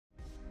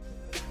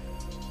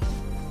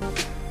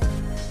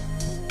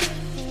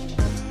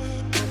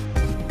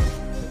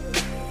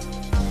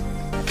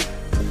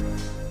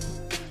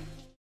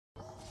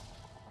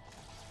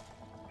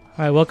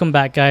Alright, welcome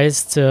back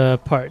guys to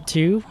part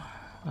 2.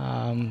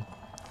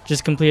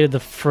 Just completed the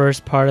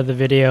first part of the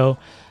video.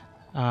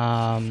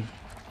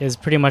 Is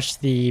pretty much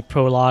the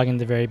prologue in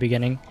the very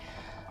beginning.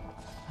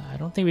 I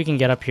don't think we can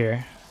get up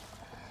here,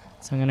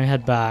 so I'm gonna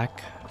head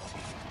back.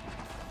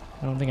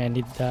 I don't think I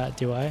need that,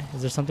 do I?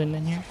 Is there something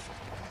in here?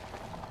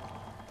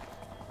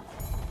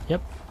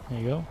 Yep,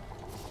 there you go.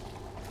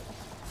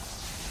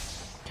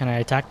 Can I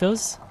attack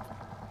those?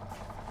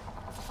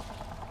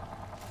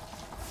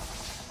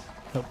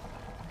 Nope.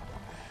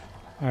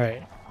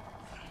 Alright.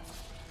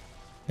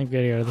 I think we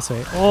gotta go this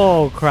way.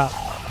 Oh crap!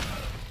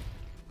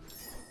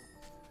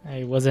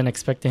 I wasn't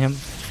expecting him.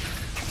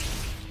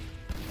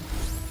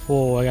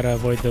 Whoa, I gotta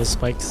avoid those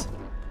spikes.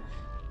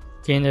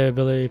 Gain the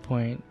ability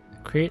point.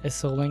 Create a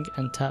soul link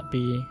and tap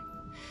B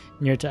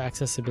near to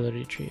access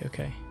ability tree.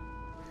 Okay.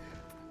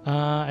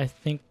 I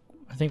think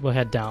we'll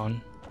head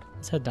down.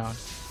 Let's head down.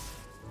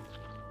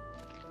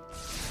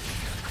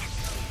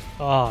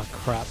 Oh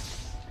crap.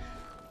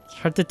 It's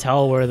hard to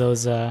tell where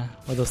those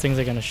things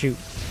are gonna shoot.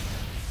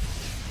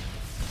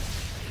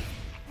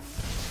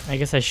 I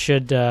guess I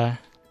should get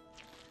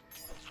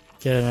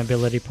an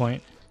ability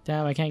point.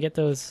 Damn, I can't get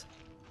those.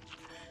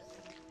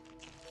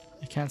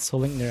 I can't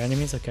soul link their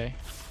enemies? Okay.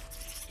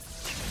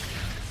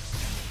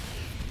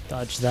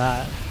 Dodge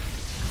that.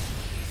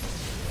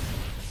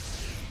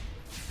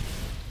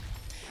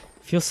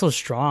 Feels so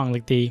strong,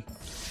 like the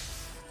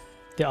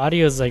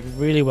audio is like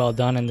really well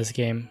done in this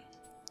game.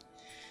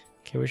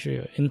 Okay, where should we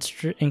go?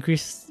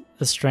 Increase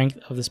the strength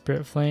of the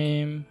spirit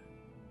flame.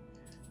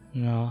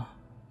 No.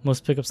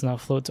 Most pickups now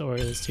float to ore.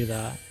 Let's do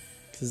that.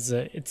 Because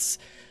it's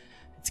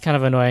kind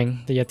of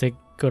annoying that you have to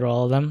go to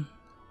all of them.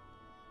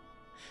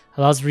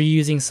 Allows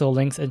reusing soul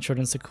links and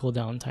shortens the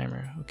cooldown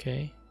timer.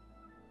 Okay.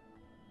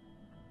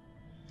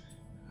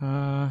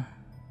 I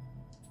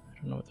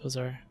don't know what those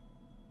are.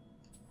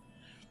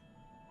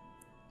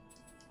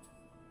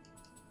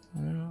 I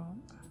don't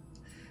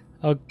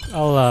know.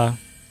 I'll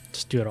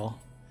just do it all.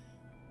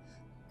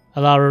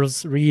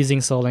 Allows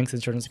reusing soul links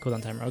and shortens the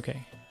cooldown timer.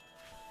 Okay.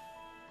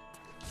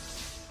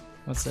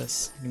 What's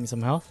this? Give me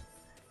some health.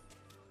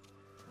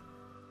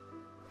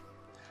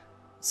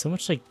 So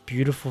much like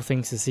beautiful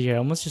things to see here. I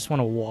almost just want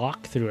to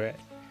walk through it.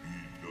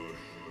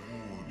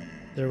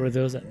 There were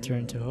those that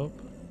turned to hope.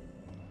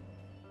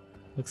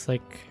 Looks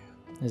like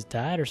his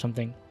dad or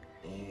something.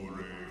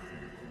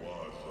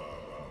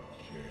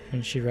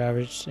 And she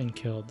ravaged and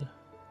killed.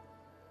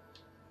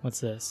 What's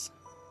this?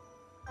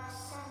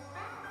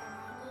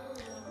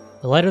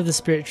 The light of the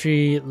spirit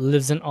tree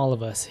lives in all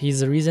of us. He's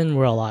the reason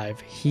we're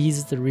alive.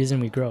 He's the reason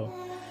we grow.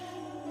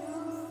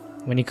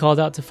 When he called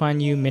out to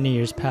find you many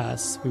years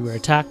past, we were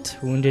attacked,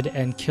 wounded,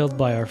 and killed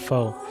by our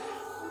foe.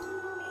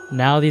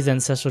 Now these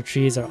ancestral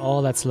trees are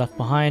all that's left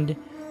behind.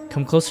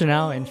 Come closer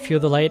now and feel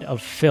the light of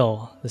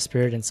Phil, the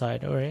spirit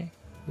inside. Alright,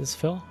 this is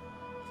Phil.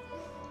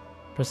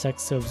 Press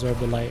X to absorb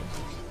the light.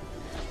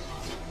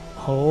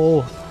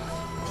 Oh,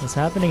 what's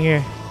happening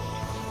here?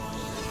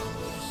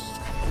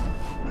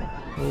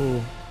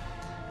 Oh.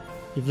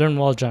 You've learned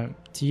wall jump.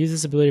 To use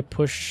this ability,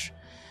 push,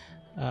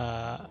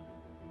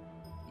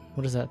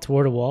 what is that?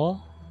 Toward a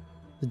wall?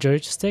 The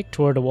joystick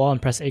toward a wall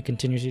and press A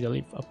continuously to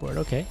leap upward.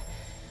 Okay.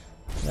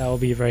 That will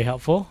be very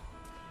helpful.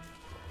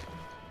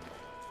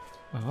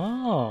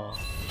 Oh.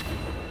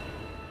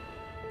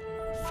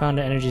 Found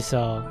an energy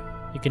cell.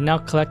 You can now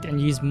collect and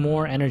use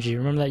more energy.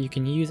 Remember that you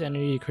can use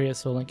energy to create a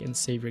soul link and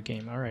save your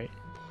game. Alright.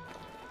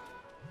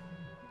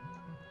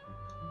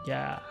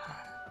 Yeah.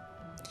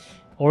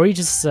 Ori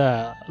just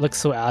looks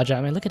so agile.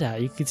 I mean, look at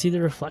that. You can see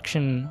the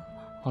reflection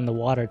on the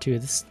water too.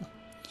 This,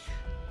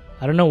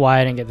 I don't know why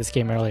I didn't get this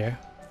game earlier.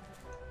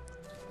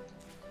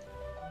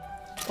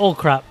 Oh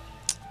crap.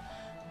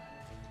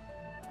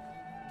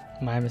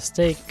 My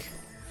mistake.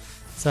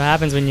 So it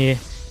happens when you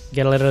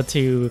get a little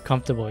too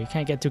comfortable. You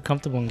can't get too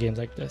comfortable in games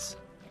like this.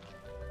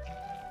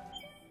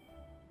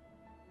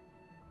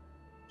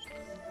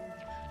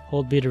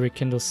 Hold B to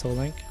rekindle soul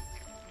link.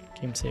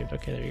 Game saved.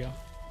 Okay, there you go.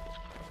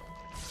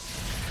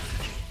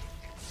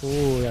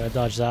 Ooh, gotta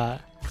dodge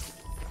that.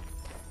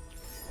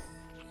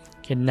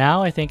 Okay,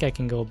 now I think I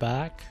can go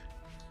back.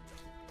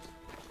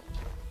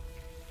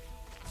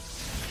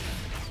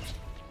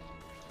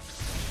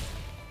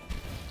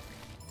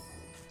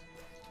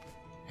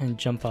 And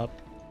jump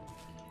up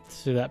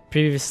to that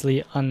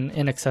previously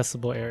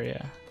inaccessible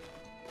area.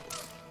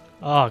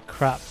 Oh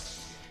crap.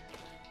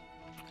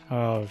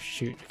 Oh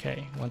shoot,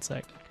 okay, one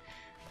sec.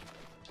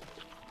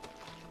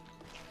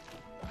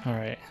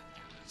 Alright.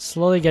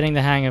 Slowly getting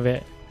the hang of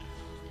it.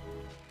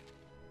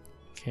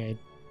 Okay,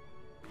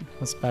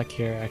 what's back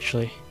here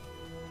actually?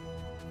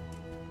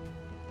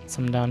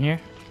 Something down here?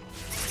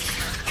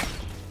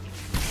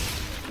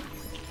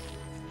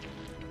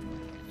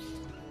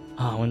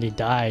 Oh, when they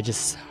die, it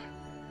just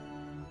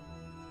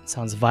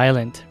sounds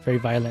violent, very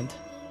violent.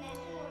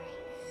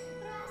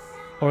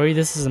 Ori,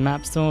 this is a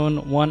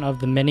mapstone, one of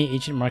the many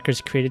ancient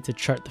markers created to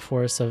chart the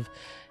forests of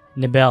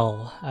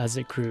Nibel as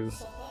it grew.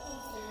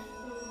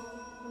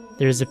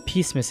 There's a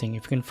piece missing.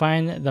 If we can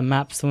find the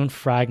mapstone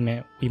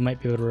fragment, we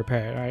might be able to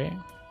repair it, alright?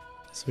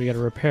 So we gotta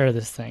repair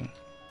this thing.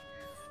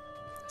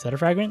 Is that a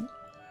fragment?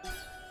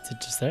 Is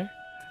it just there?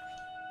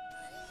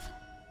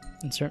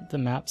 Insert the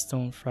map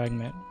stone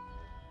fragment.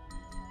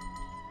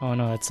 Oh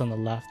no, that's on the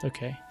left.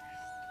 Okay.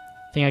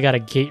 I think I got a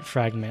gate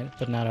fragment,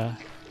 but not a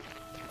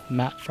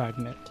map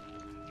fragment.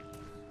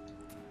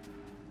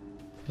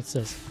 What's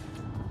this?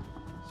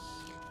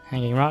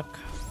 Hanging rock.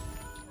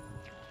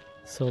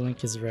 Soul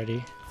Link is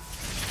ready.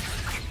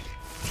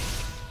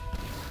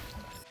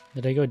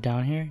 Did I go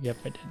down here? Yep,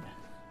 I did.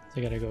 So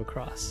I gotta go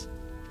across.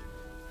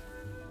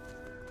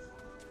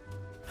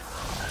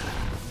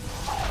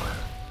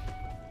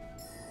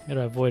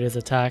 Gotta avoid his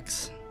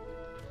attacks.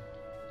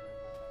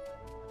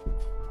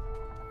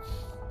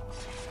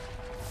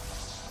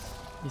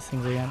 These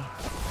things again.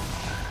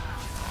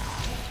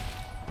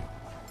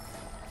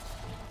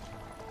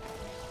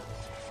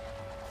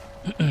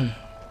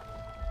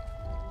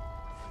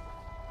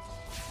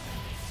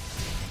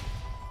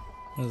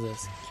 What is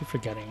this? I keep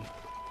forgetting.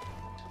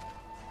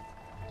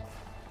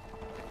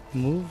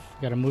 Move?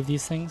 Gotta move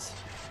these things.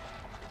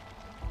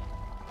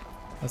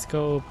 Let's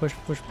go. Push,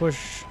 push,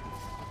 push.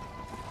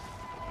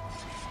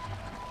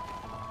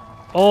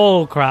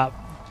 Oh crap.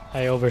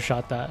 I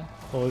overshot that.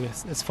 Oh,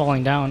 it's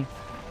falling down.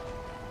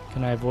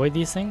 Can I avoid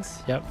these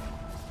things? Yep.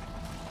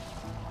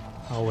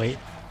 I'll wait.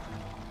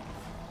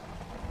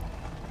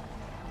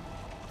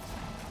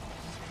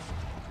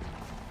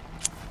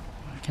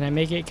 Can I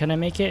make it? Can I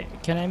make it?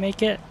 Can I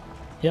make it?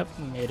 Yep,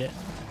 made it.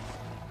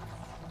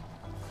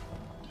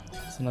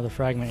 There's another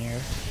fragment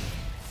here.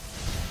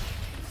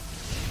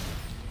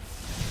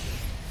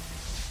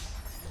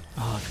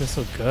 Oh, it feels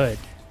so good.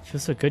 It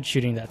feels so good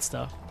shooting that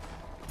stuff.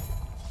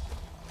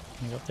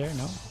 Can I go up there?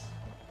 No.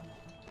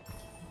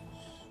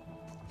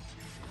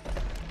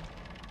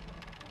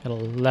 Got a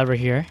lever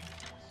here.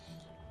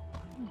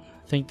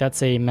 I think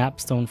that's a map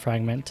stone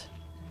fragment.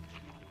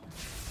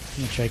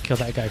 Make sure I kill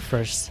that guy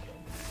first.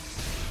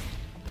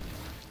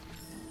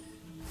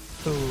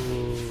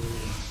 Ooh.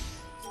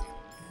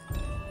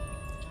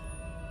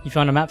 You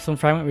found a map stone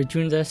fragment.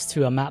 Return this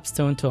to a map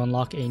stone to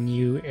unlock a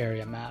new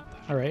area map.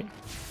 Alright.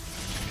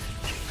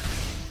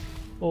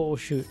 Oh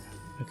shoot.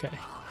 Okay.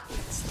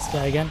 It's this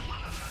guy again.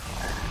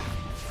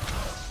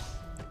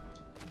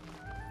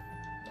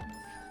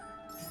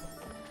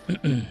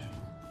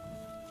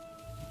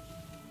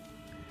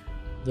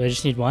 Do I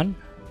just need one?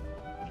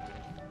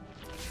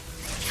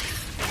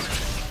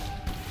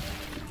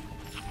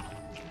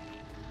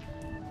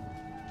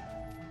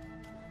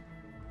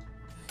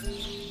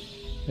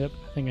 Yep,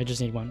 I think I just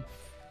need one.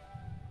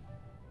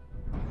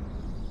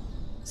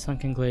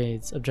 Sunken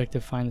Glades.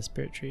 Objective: find the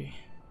spirit tree.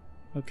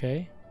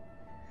 Okay.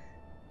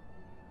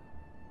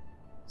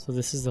 So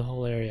this is the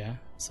whole area.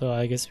 So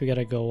I guess we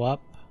gotta go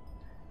up.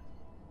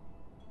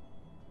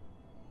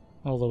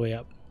 All the way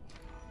up.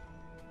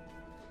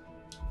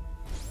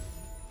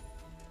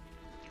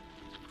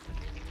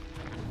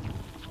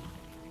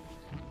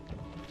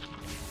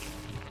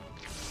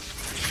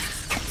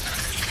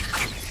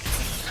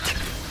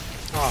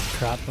 Oh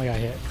crap, I got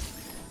hit.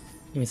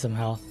 Give me some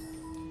health.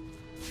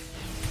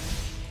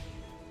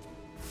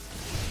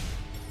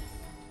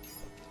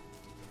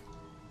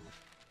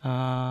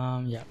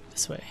 Yeah,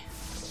 this way.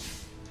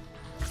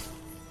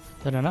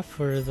 Is that enough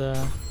for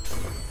the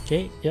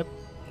gate? Yep.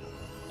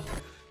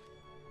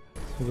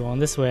 We're going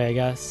this way, I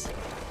guess.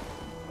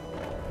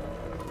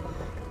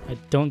 I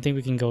don't think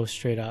we can go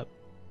straight up.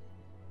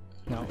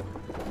 No.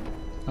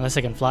 Unless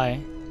I can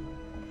fly.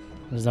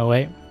 There's no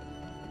way.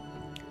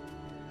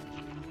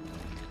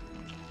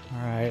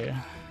 Alright.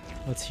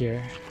 What's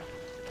here?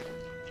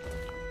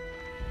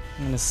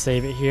 I'm gonna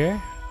save it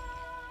here.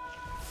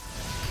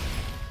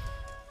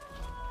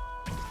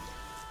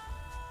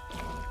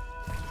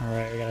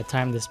 Alright, we gotta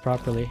time this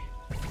properly.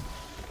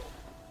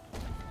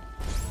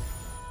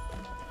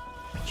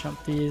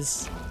 Jump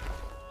these.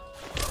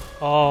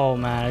 Oh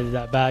man, I did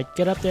that bad.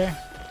 Get up there.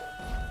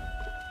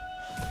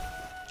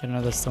 Get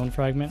another stone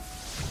fragment.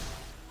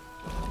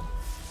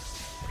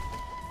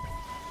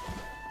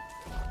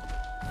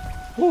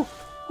 Woo!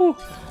 Woo!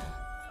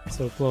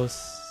 So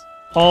close.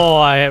 Oh,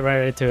 I hit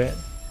right into it.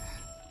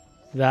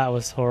 That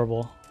was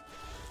horrible.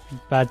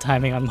 Bad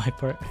timing on my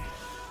part.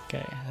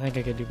 Okay, I think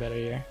I could do better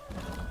here.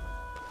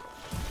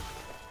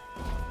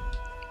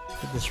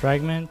 Get this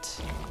fragment.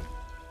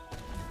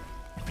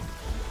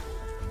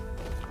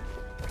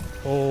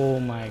 Oh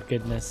my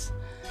goodness.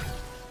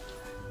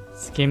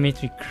 This game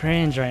makes me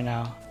cringe right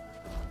now.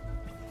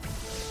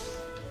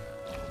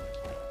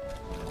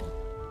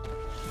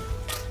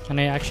 Can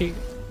I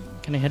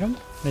hit him?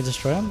 Can I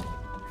destroy him?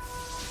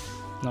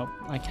 Nope,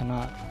 I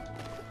cannot.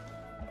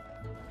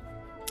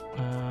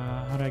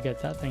 How do I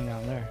get that thing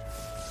down there?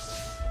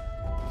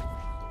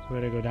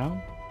 Where to go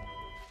down?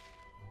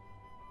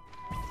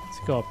 Let's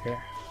go up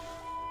here.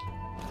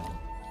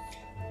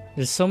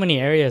 There's so many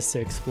areas to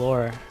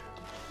explore.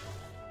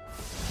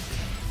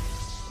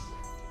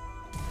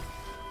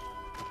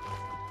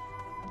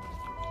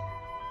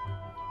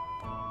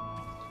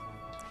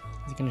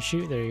 He's gonna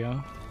shoot, there you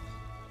go.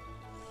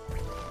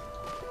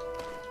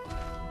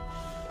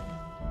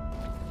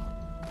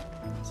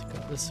 Let's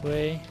go this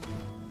way.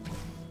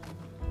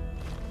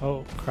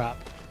 Oh crap.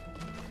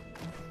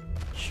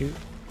 Shoot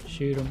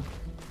him.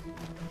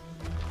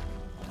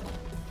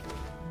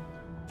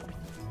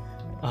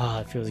 Ah,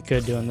 it feels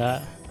good doing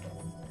that.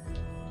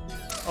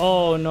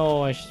 Oh no,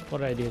 why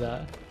did I do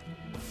that?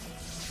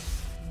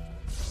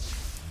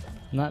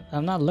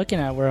 I'm not looking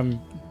at where I'm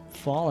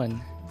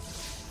falling.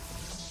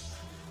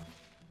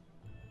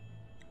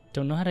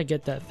 Don't know how to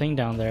get that thing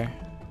down there.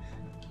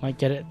 Might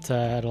get it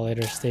at a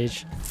later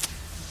stage.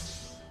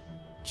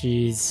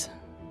 Jeez.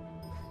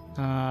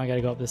 I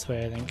gotta go up this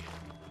way, I think.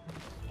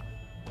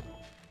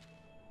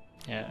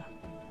 Yeah.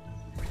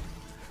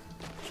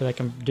 I feel like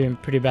I'm doing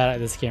pretty bad at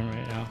this game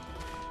right now.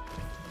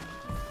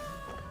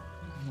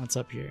 What's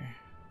up here?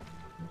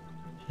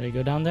 Should I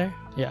go down there?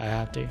 Yeah, I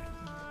have to.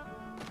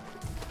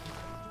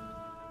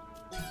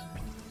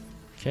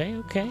 Okay,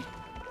 okay.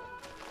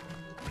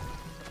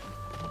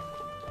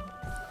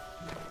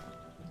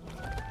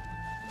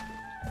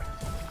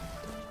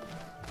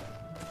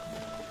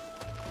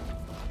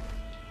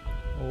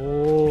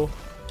 Oh,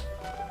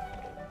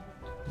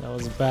 that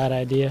was a bad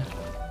idea.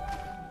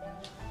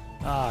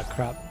 Ah,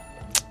 crap.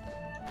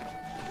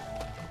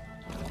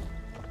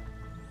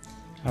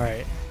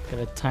 Alright,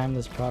 gotta time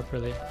this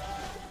properly.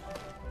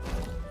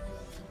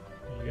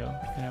 There you go.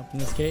 Can I open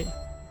this gate?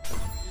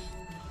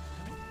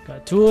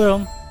 Got two of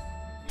them.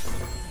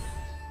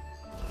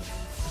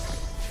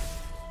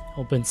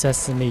 Open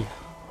sesame.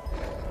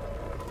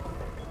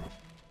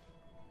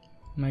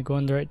 Am I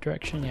going the right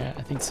direction? Yeah,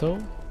 I think so.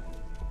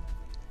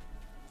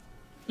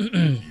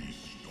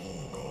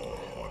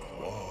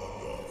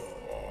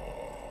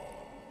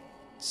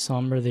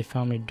 Somber, they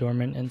found me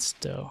dormant and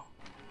still.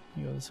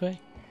 You go this way.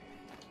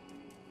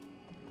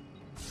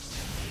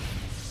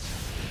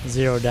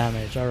 0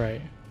 damage,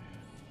 alright.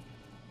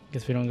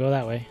 Guess we don't go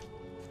that way.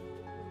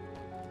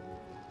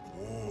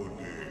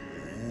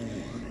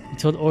 He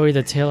told Ori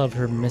the tale of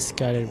her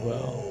misguided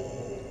will.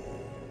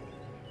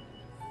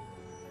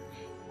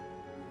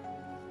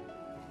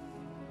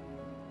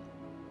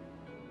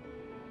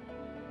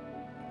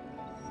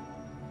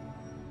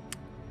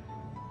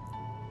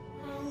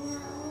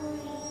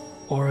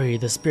 Ori,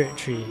 the spirit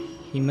tree.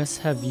 He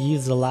must have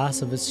used the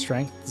last of its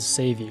strength to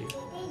save you.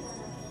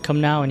 Come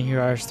now and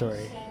hear our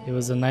story. It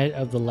was the night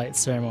of the light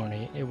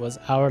ceremony. It was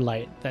our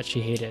light that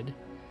she hated.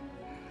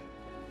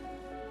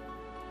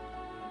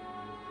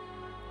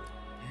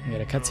 We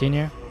got a cutscene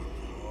here.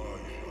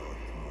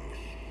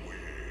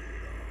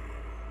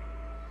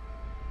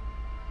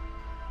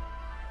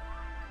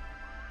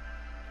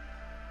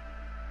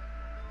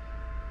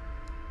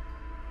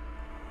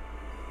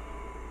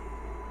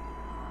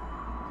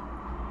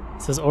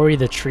 It says Ori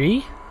the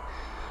tree?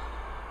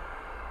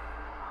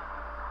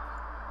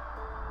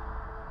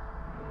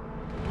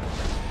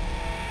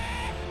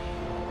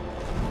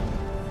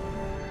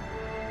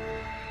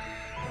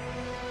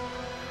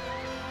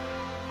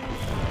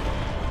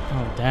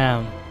 Oh,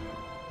 damn.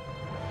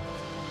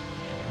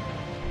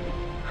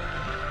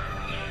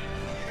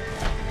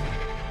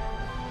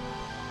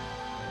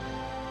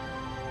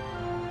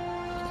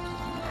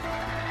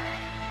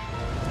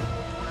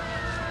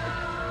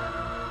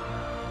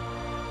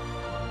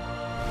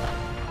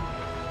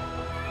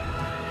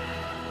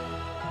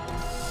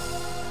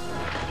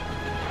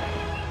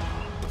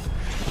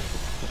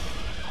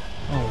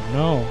 Oh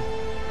no.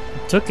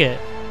 It took it.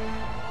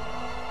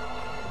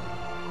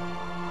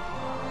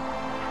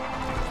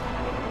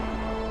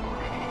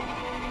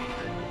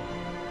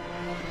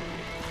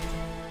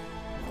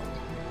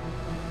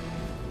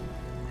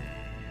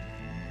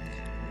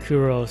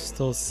 Kuro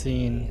still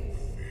seen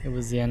it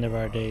was the end of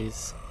our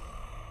days.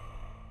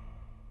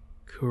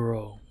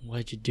 Kuro,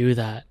 why'd you do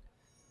that?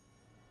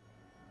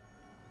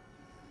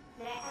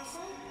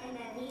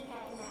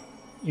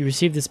 You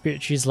received the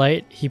spirit tree's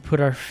light. He put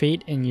our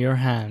fate in your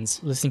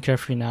hands. Listen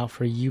carefully now,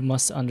 for you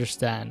must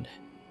understand.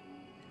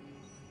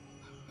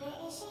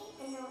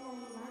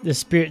 The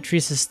spirit tree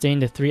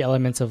sustained the 3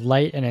 elements of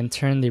light, and in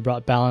turn they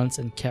brought balance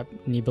and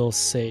kept Nibel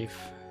safe.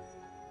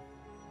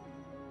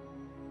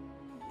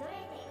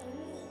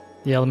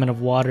 The element of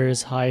water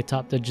is high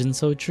atop the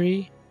Ginso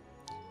tree,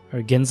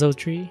 or Ginzo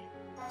tree.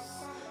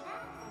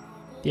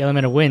 The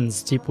element of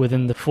winds deep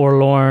within the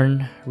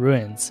forlorn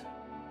ruins.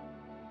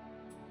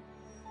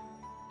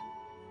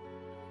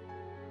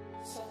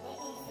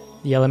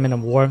 The element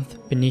of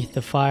warmth beneath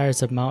the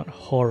fires of Mount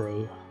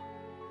Horu.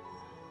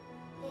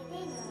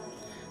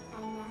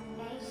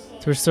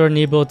 To restore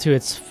Nebo to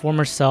its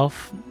former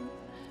self,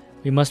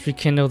 we must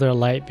rekindle their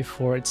light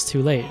before it's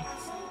too late.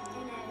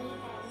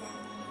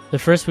 The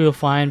first we will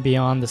find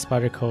beyond the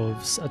spider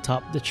coves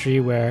atop the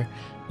tree where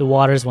the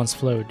waters once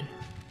flowed.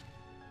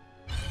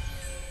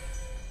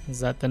 Is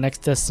that the next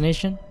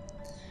destination?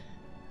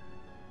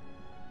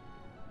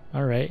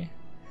 Alright.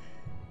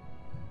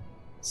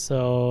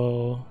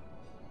 So...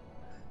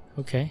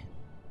 okay.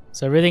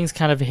 So everything's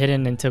kind of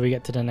hidden until we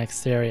get to the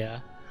next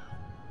area.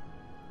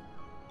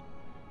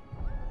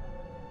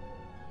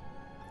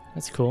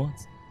 That's cool.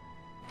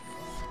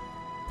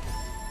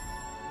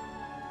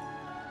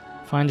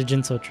 Find a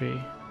Jinso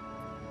tree.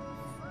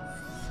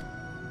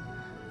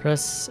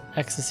 Press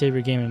X to save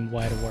your game and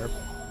Y to warp.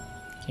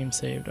 Game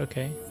saved,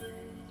 okay.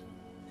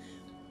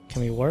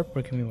 Can we warp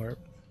or can we warp?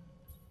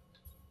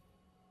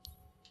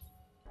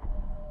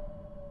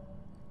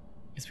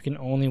 Guess we can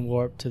only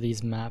warp to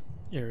these map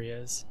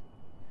areas.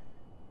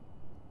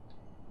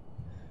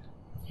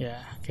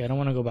 Yeah, okay, I don't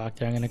want to go back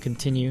there. I'm going to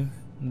continue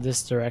in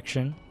this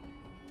direction.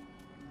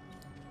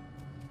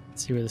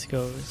 Let's see where this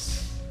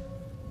goes.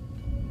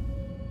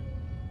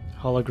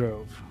 Hollow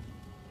Grove.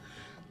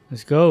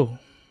 Let's go.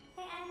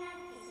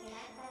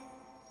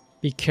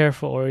 Be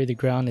careful, Ori, the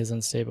ground is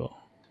unstable.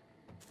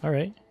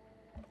 Alright.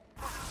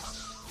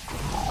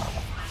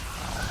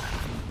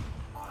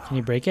 Can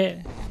you break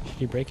it?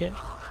 Should you break it?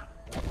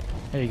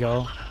 There you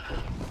go.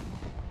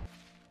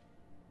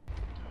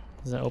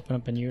 Does that open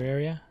up a new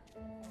area?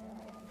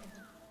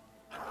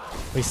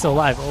 Oh, he's still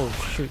alive. Oh,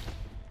 shoot.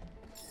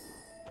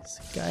 This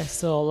guy's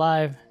still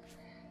alive.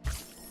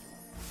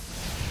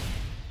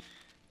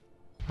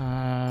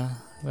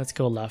 Let's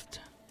go left.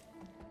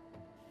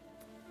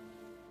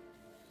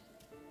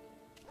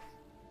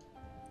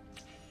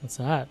 What's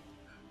that?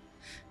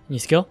 Any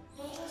skill?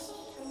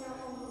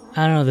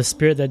 I don't know, the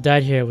spirit that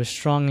died here was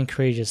strong and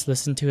courageous.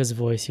 Listen to his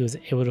voice, he was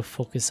able to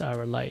focus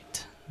our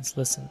light. Let's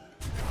listen.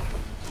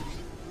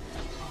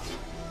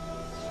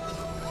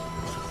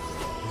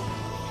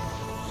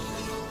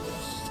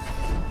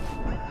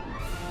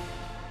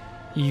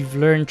 You've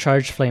learned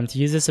Charge Flame. To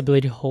use this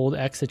ability, hold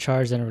X to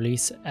charge and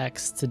release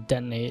X to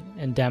detonate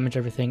and damage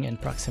everything in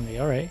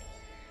proximity. Alright.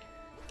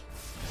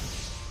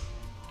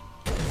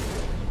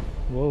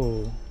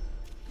 Whoa.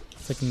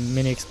 It's like a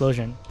mini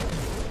explosion.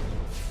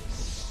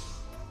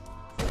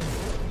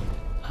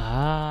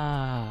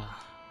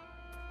 Ah.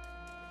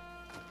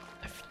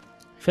 I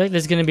feel like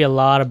there's going to be a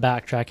lot of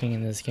backtracking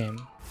in this game.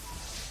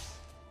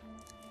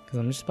 Because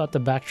I'm just about to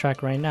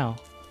backtrack right now.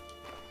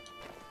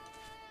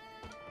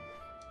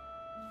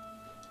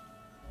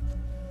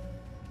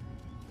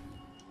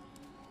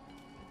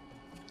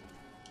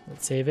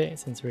 Let's save it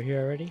since we're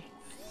here already.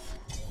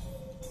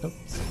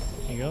 Oops.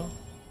 There you go.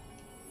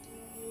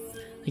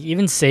 Like,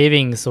 even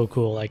saving is so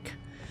cool. Like,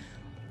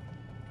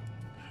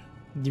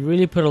 you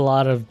really put a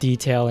lot of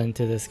detail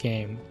into this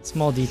game.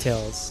 Small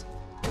details.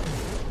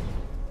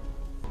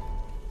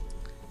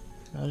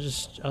 I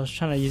was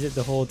trying to use it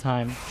the whole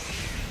time.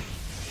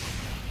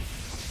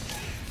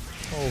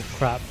 Oh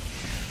crap.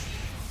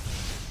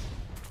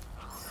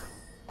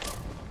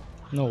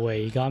 No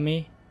way, you got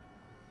me?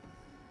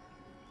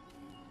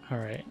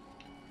 Alright.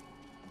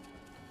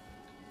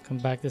 Come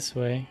back this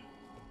way.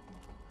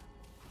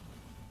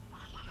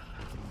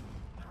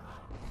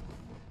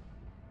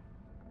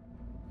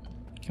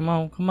 Come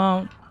on, come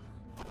on.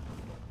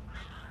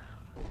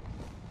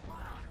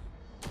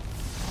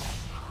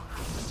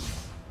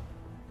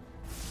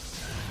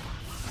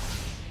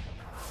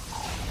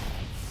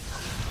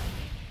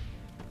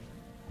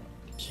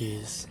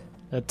 Jeez.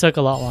 That took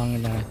a lot longer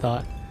than I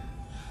thought.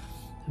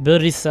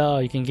 Ability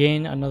cell. You can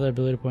gain another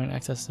ability point,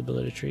 access the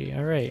ability tree.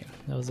 Alright.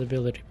 That was the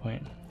ability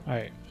point.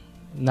 Alright.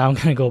 Now I'm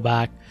gonna go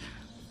back.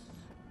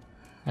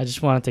 I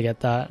just wanted to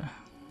get that.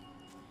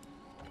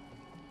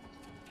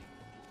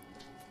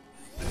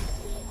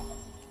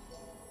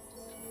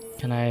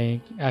 Can I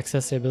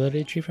access the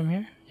ability tree from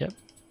here? Yep.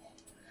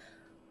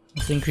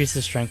 Let's increase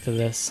the strength of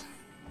this.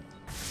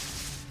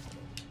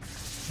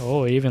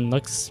 Oh, it even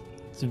looks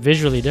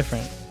visually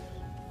different.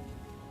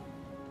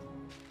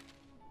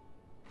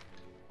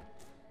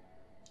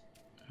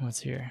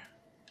 What's here?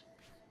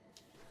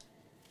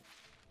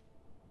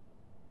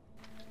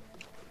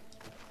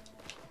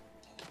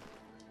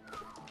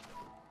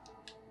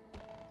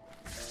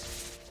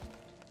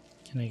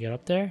 Can I get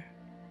up there?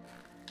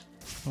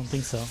 I don't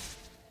think so.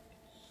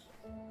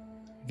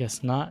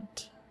 Guess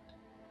not.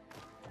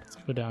 Let's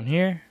go down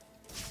here.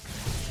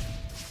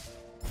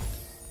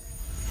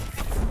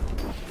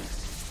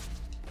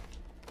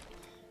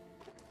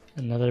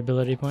 Another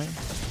ability point.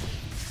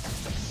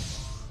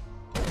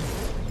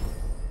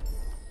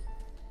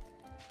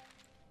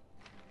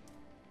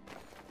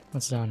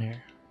 What's down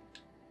here?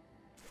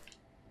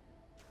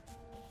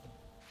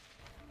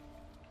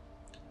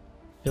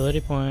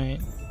 Ability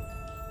point.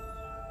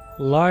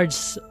 Large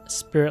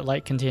spirit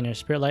light container.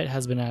 Spirit light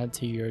has been added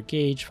to your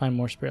gauge. Find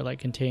more spirit light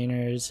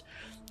containers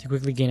to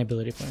quickly gain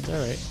ability points.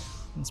 Alright,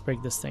 let's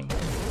break this thing.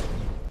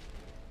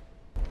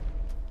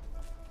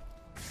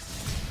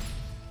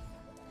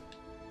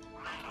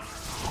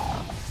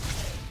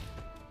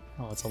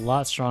 Oh, it's a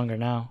lot stronger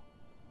now.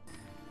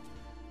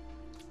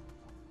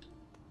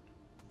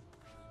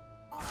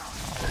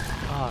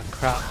 Oh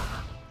crap.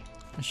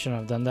 I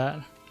shouldn't have done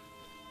that.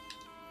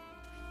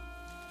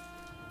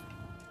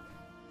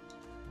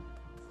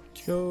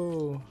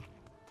 Go.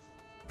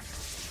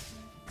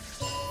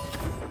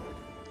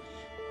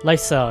 Life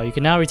cell. You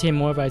can now retain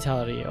more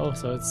vitality. Oh,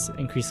 so it's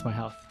increased my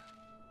health.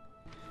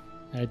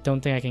 I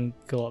don't think I can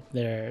go up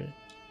there.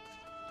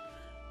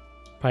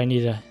 Probably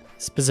need a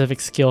specific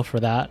skill for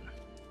that.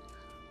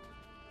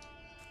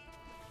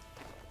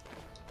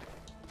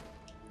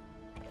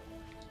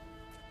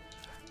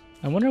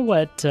 I wonder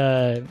what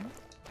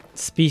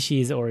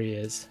species Ori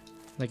is.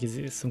 Like, is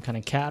it some kind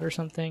of cat or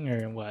something,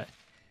 or what?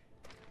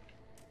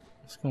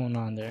 What's going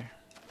on there?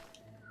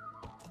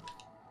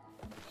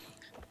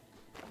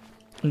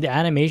 And the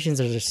animations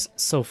are just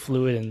so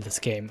fluid in this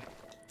game.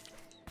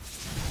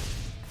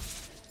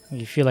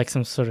 You feel like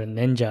some sort of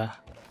ninja.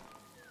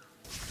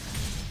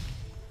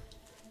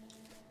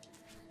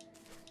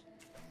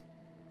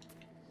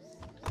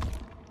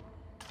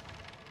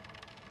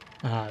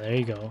 Ah, there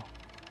you go.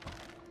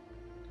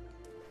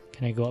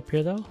 Can I go up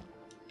here though?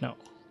 No.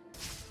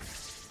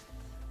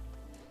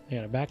 I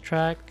gotta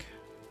backtrack.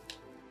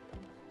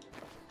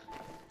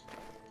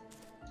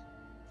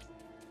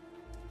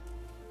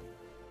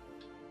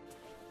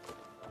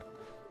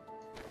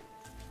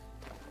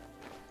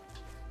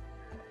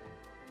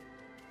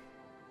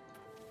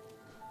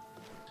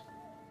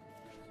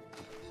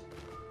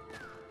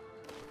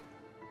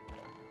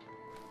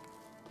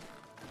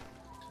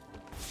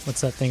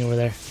 What's that thing over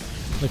there?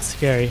 Looks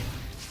scary.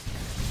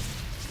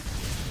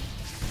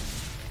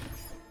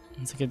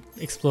 It's like it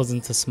explodes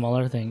into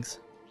smaller things.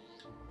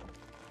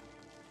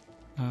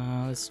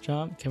 Let's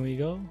jump. Can we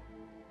go?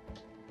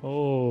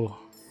 Oh.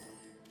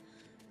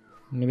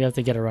 Maybe I have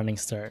to get a running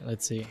start.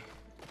 Let's see.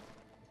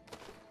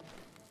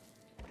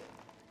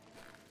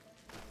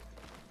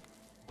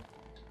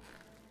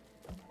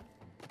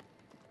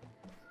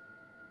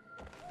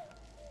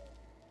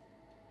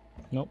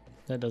 Nope,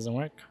 that doesn't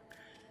work.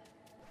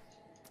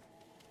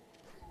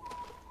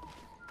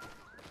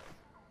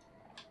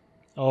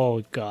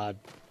 Oh god.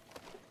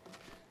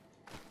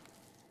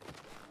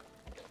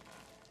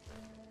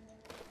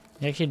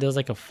 He actually does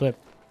like a flip.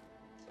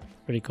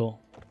 Pretty cool.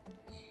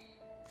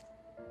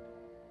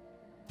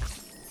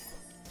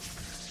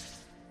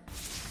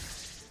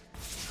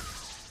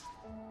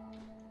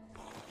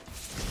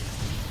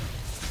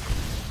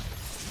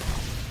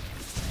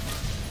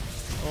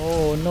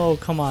 Oh no,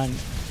 come on.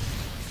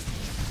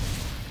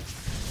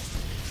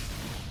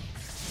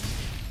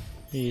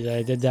 Jeez,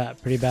 I did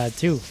that pretty bad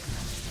too.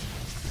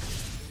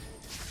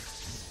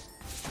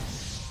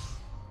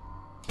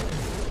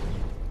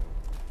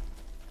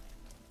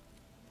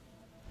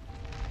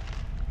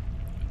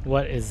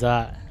 What is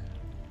that?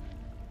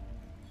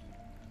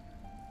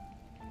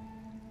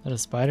 Is that a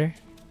spider?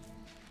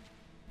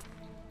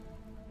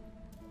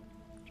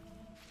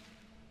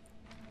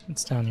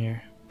 It's down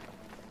here.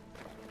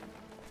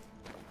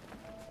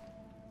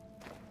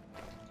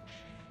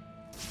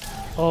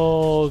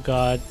 Oh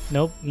god.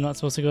 Nope, I'm not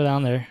supposed to go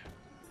down there.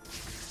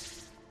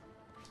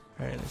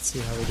 Alright, let's see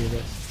how we do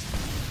this.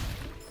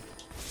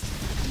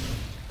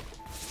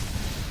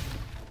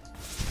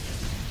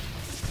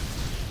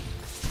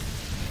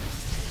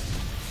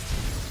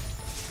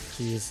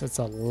 Jeez, that's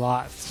a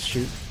lot to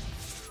shoot.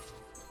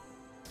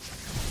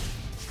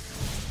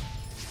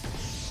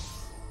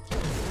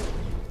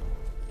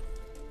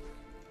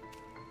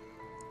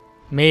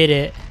 Made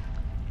it.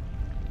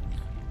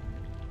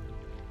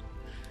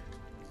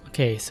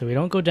 Okay, so we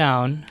don't go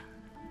down.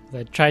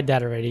 I tried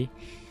that already.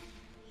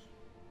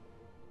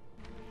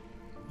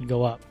 We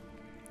go up.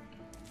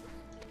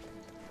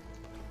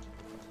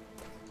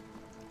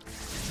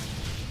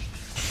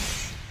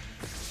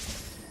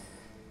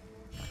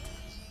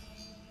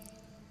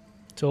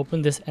 To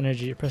open this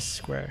energy, press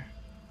square.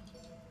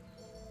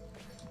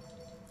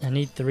 I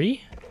need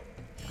 3?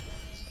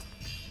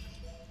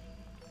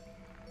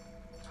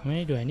 How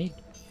many do I need?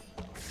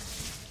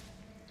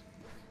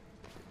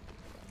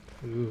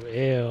 Ooh,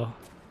 ew.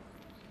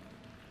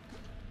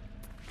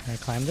 Can I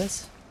climb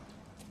this?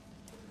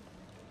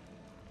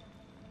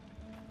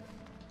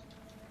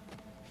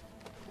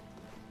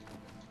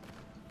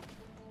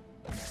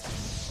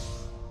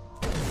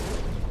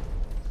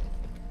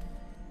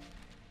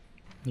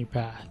 New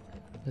path.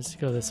 Let's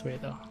go this way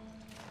though.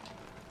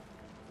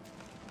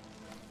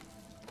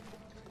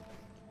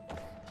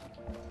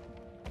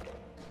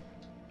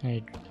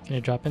 Can I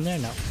drop in there?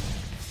 No.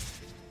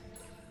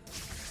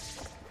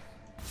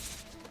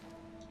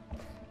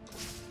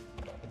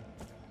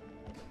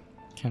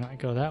 Cannot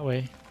go that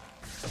way.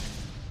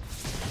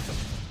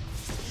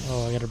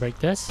 Oh, I gotta break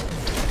this.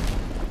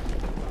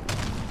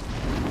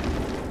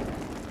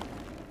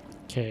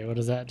 Okay, what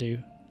does that do?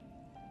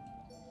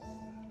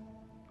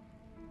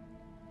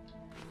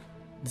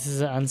 This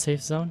is an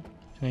unsafe zone.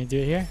 Can I do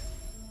it here?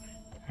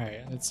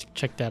 Alright, let's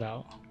check that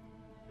out.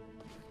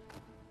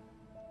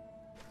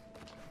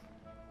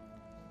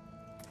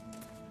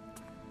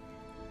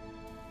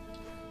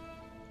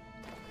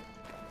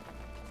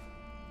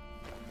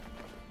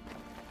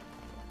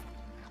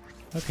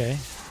 Okay,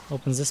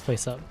 opens this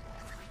place up.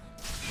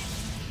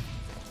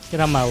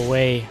 Get out of my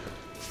way.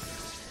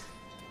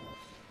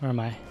 Where am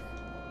I?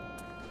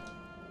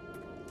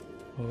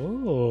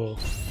 Oh.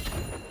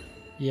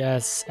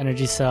 Yes,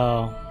 energy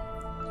cell.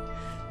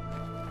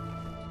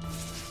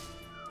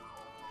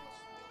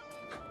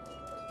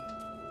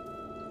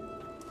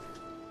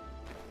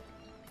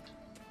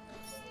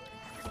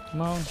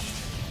 Come on.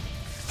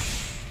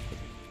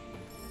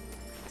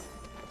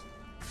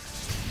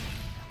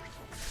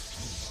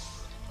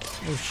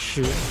 Oh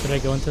shoot, did I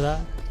go into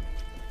that?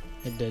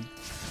 I did.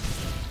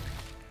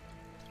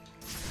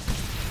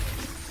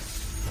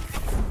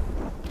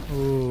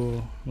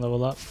 Ooh,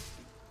 level up.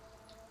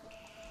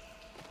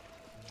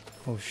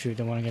 Oh shoot,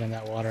 don't want to get in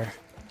that water.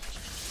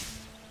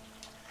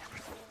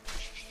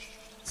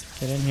 Let's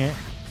get in here.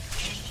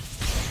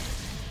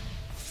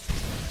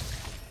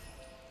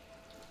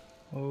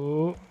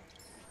 Oh.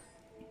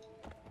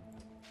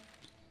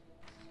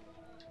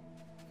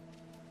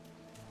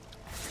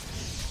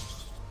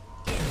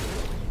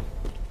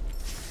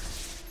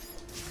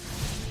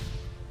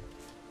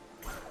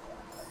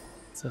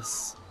 What's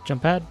this?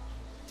 Jump pad?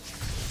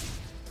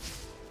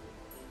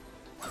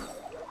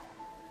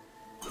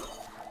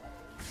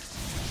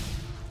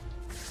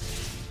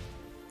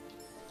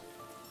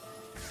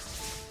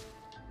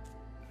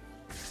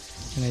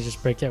 Can I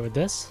just break that with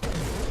this?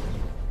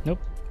 Nope.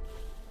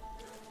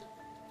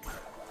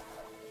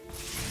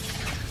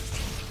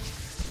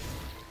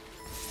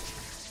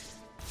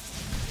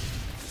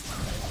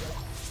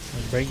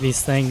 I'll break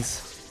these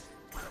things.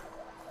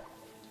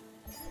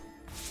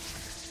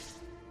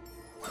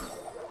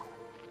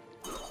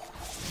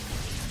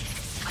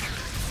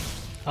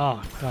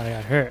 Oh god, I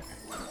got hurt.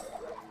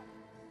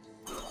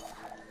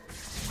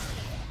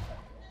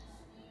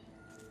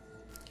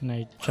 Can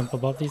I jump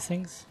above these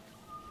things?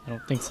 I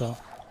don't think so.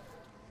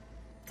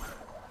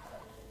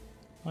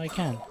 Oh, I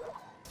can.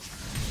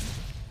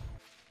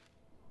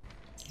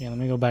 Yeah, let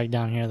me go back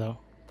down here though.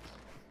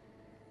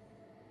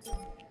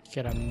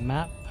 Get a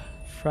map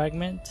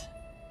fragment.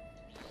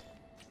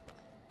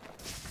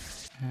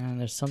 And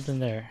there's something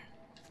there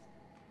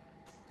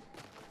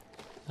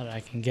that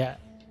I can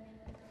get.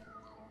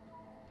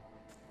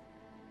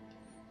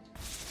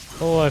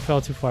 Oh, I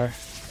fell too far.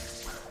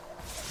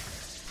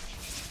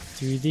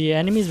 Do the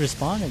enemies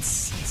respawn?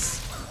 It's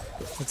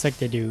looks like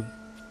they do.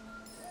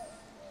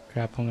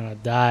 Crap, I'm gonna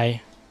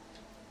die.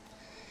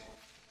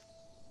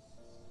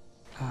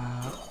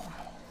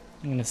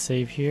 I'm gonna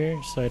save here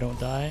so I don't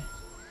die.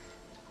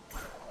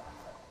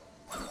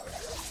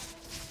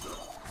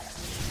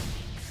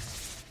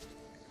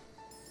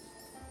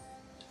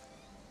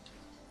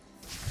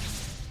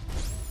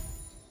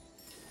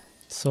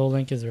 Soul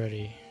Link is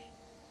ready.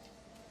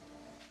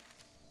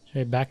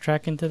 Should I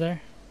backtrack into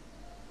there?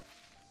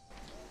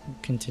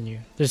 Continue.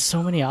 There's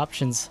so many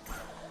options.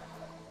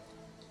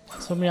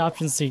 So many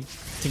options to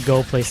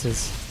go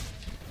places.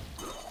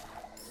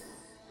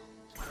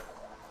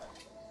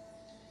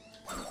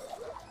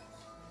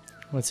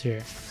 What's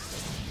here?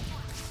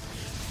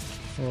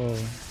 Oh,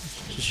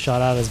 just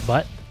shot out his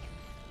butt.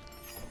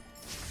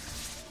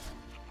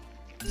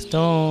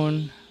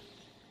 Stone.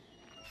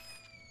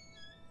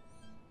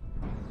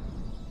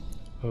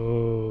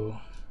 Oh.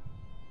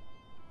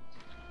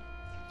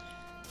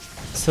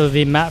 So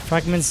the map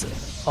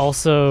fragments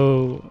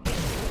also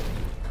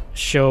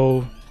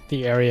show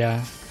the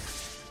area.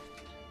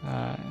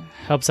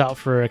 Helps out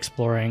for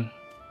exploring.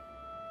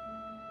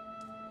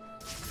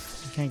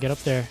 I can't get up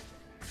there.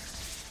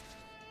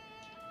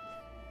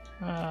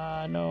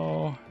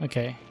 No.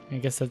 Okay, I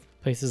guess that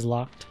place is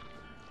locked.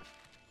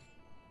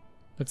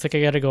 Looks like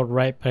I gotta go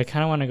right, but I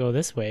kind of want to go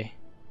this way.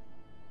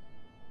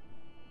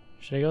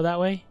 Should I go that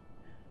way?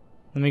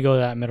 Let me go to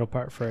that middle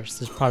part first.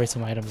 There's probably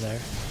some item there.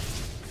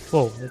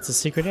 Whoa, that's a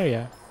secret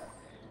area.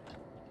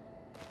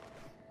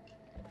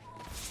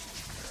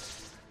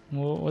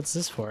 Well, what's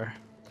this for?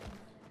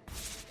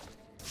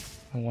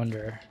 I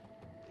wonder.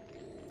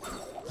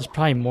 There's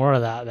probably more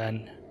of that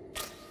then.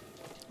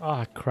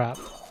 Oh crap.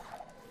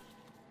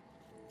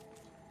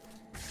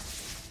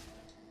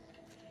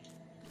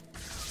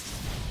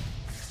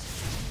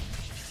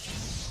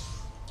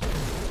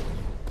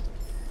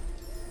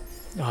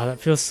 Oh, that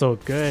feels so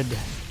good.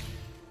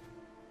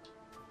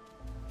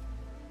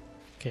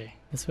 Okay,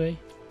 this way?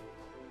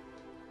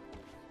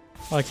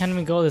 Oh, I can't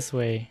even go this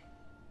way.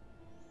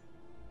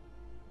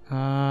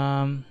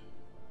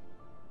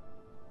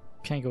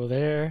 Can't go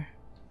there.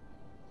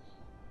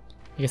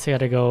 I guess I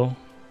gotta go.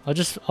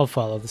 I'll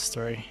follow the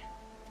story.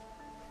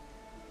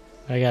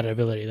 I got an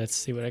ability. Let's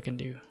see what I can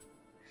do.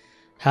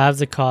 Have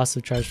the cost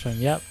of charge time.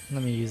 Yep,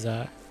 let me use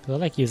that. 'Cause I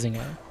like using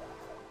it.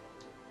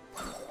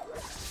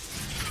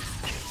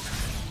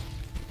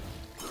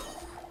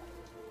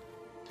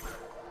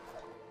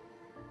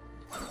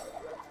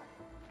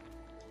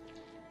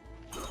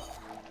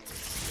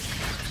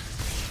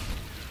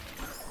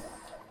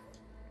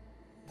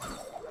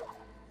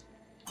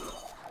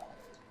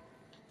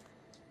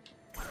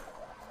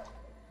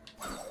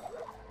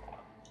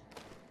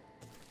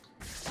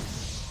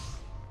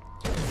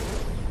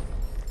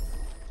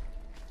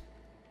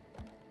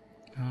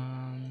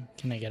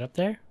 Can I get up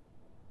there?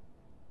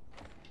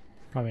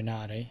 Probably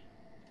not, eh?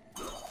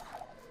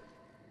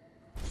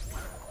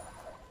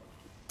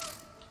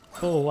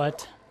 Oh,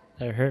 what?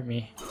 That hurt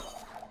me.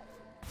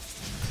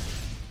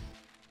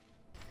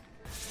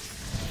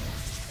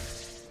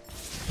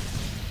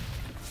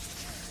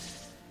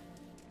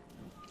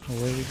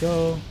 Where'd we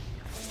go?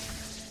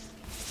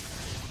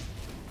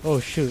 Oh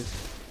shoot.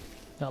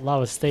 That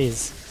lava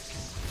stays.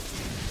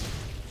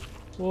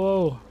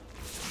 Whoa.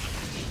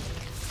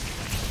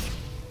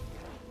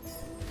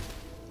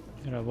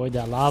 Gotta avoid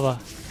that lava.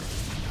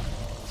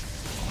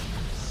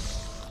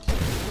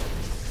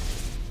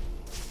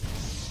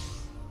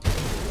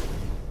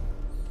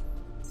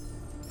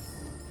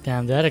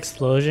 Damn, that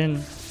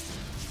explosion.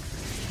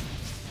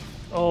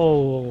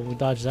 Oh,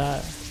 dodge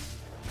that.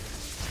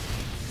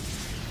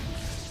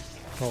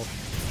 Oh.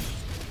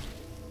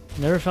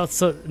 Never felt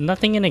so.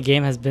 Nothing in a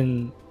game has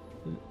been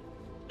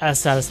as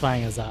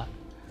satisfying as that.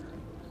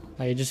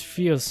 Like, it just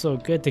feels so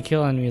good to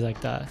kill enemies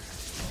like that.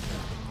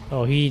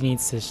 Oh, he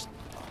needs to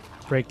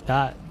break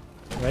that,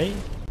 right?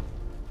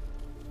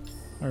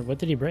 Or what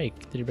did he break?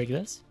 Did he break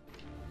this?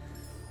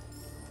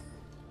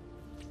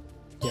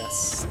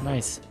 Yes,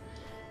 nice.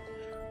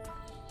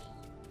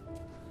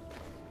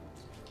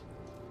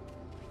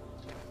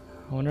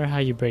 I wonder how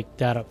you break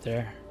that up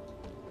there.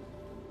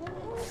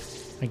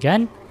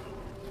 Again?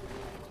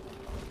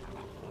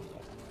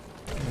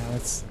 Yeah,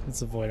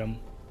 let's avoid him.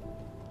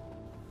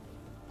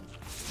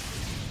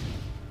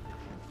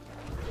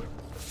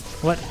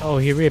 What? Oh,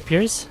 he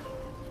reappears?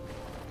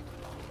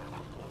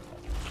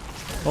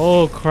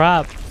 Oh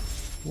crap.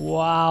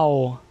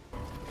 Wow.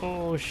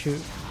 Oh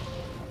shoot.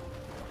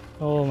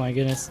 Oh my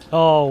goodness.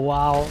 Oh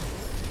wow.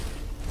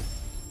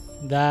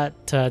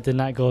 That did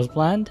not go as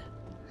planned.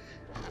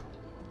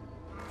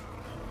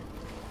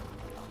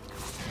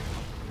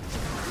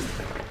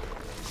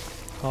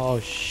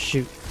 Oh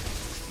shoot.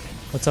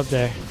 What's up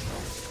there?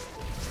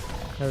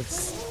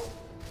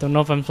 Don't know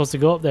if I'm supposed to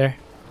go up there.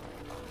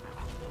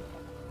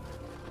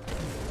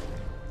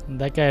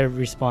 That guy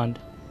respawned.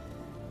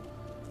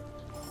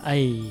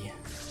 Aye.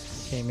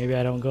 Okay, maybe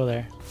I don't go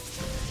there.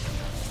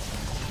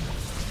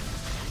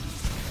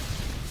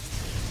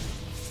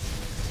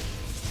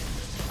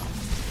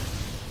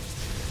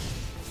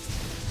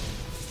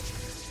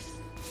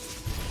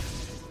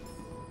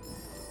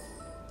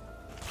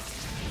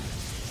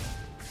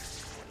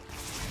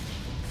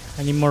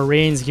 I need more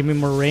range. Give me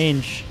more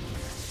range.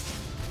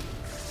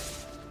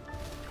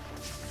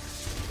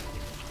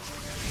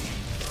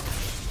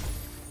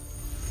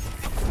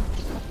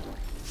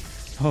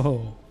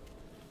 Oh,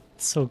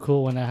 it's so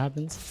cool when that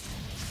happens.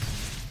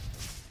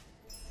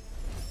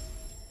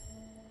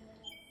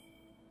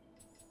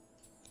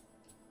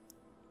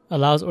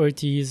 Allows Ori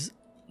to use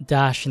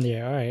dash in the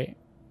air. Alright.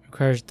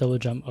 Requires double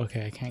jump.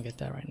 Okay, I can't get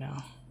that right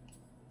now.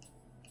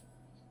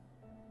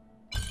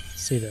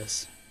 Let's see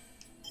this.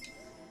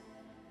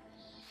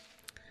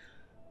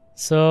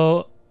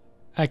 So,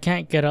 I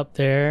can't get up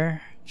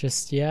there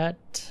just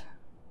yet.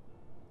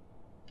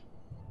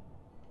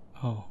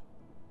 Oh.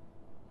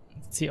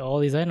 Let's see all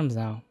these items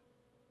now.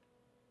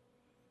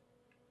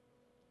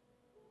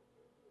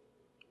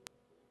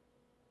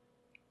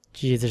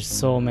 Geez, there's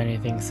so many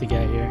things to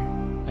get here.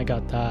 I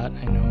got that,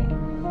 I know.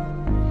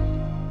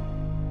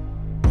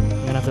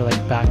 I'm gonna have to like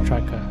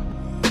backtrack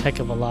a heck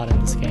of a lot in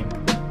this game.